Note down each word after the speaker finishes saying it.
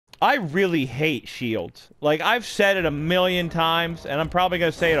I really hate shields. Like, I've said it a million times, and I'm probably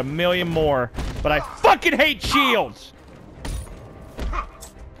gonna say it a million more, but I fucking hate shields!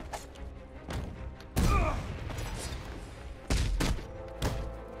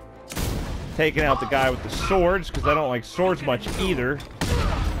 Taking out the guy with the swords, because I don't like swords much either.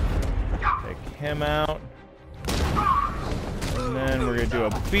 Take him out. And then we're gonna do a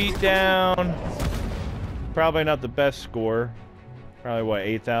beatdown. Probably not the best score. Probably, what,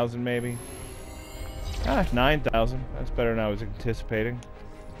 8,000 maybe? Ah, 9,000. That's better than I was anticipating.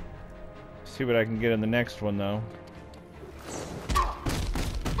 See what I can get in the next one, though.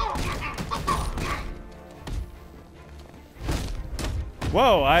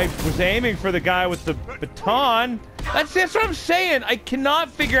 Whoa, I was aiming for the guy with the baton. That's what I'm saying. I cannot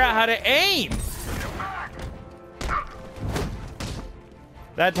figure out how to aim.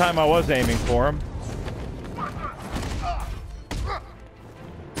 That time I was aiming for him.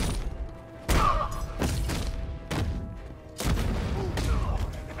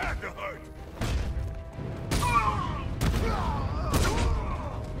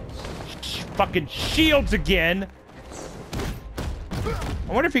 Fucking shields again.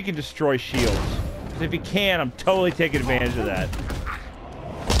 I wonder if he can destroy shields. If he can, I'm totally taking advantage of that.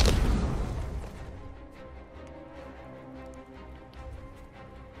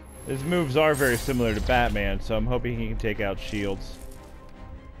 His moves are very similar to Batman, so I'm hoping he can take out shields.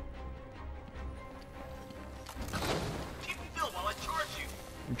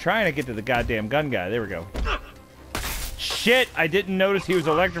 I'm trying to get to the goddamn gun guy. There we go. Shit! I didn't notice he was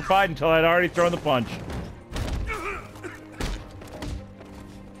electrified until I'd already thrown the punch.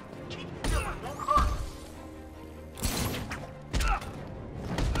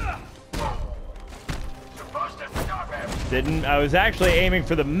 Didn't. I was actually aiming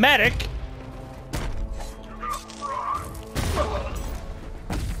for the medic.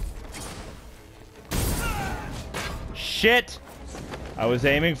 Shit. I was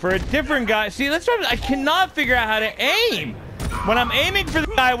aiming for a different guy. See, that's what I cannot figure out how to aim. When I'm aiming for the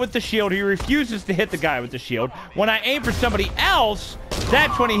guy with the shield, he refuses to hit the guy with the shield. When I aim for somebody else,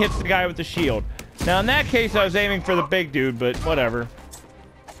 that's when he hits the guy with the shield. Now, in that case, I was aiming for the big dude, but whatever.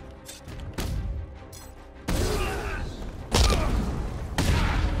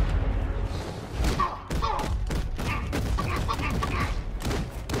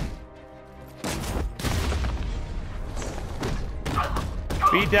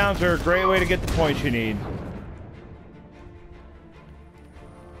 Beatdowns are a great way to get the points you need.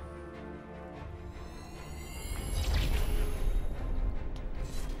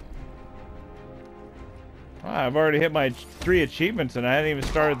 I've already hit my 3 achievements and I hadn't even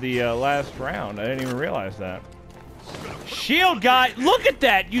started the last round. I didn't even realize that. Shield guy, look at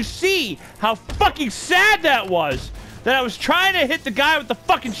that! You see how fucking sad that was? That I was trying to hit the guy with the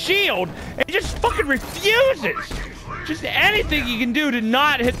fucking shield and he just fucking refuses! Just anything you can do to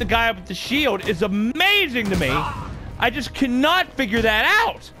not hit the guy with the shield is amazing to me. I just cannot figure that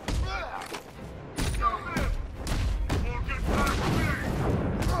out.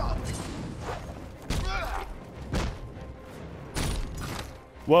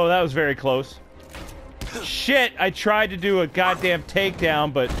 Whoa, that was very close. Shit, I tried to do a goddamn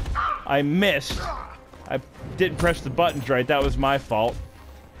takedown, but I missed. I didn't press the buttons right. That was my fault.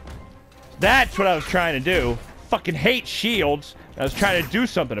 That's what I was trying to do. Fucking hate shields. I was trying to do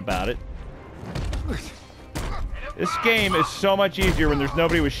something about it. This game is so much easier when there's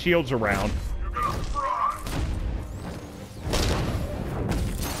nobody with shields around.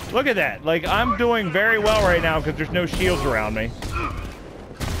 Look at that. Like, I'm doing very well right now because there's no shields around me.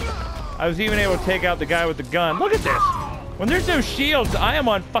 I was even able to take out the guy with the gun. Look at this. When there's no shields, I am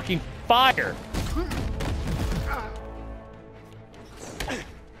on fucking fire.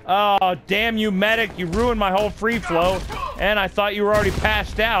 Oh, damn you, medic. You ruined my whole free flow. And I thought you were already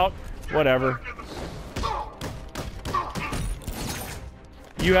passed out. Whatever.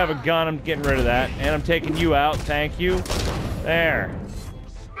 You have a gun. I'm getting rid of that. And I'm taking you out. Thank you. There.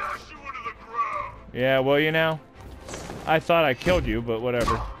 Yeah, will you now? I thought I killed you, but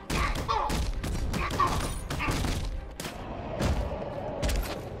whatever.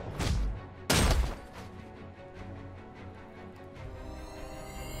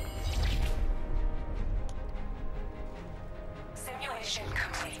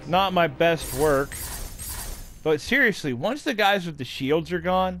 Not my best work. But seriously, once the guys with the shields are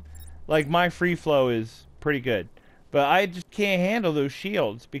gone, like, my free flow is pretty good. But I just can't handle those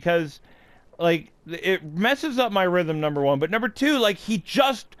shields because, like, it messes up my rhythm, number one. But number two, like, he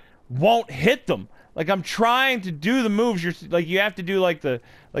just won't hit them. Like, I'm trying to do the moves. You're like, you have to do like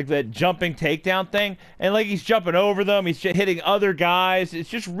that jumping takedown thing, and like he's jumping over them. He's hitting other guys. It's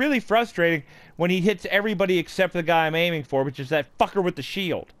just really frustrating when he hits everybody except the guy I'm aiming for, which is that fucker with the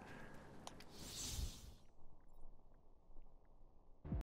shield.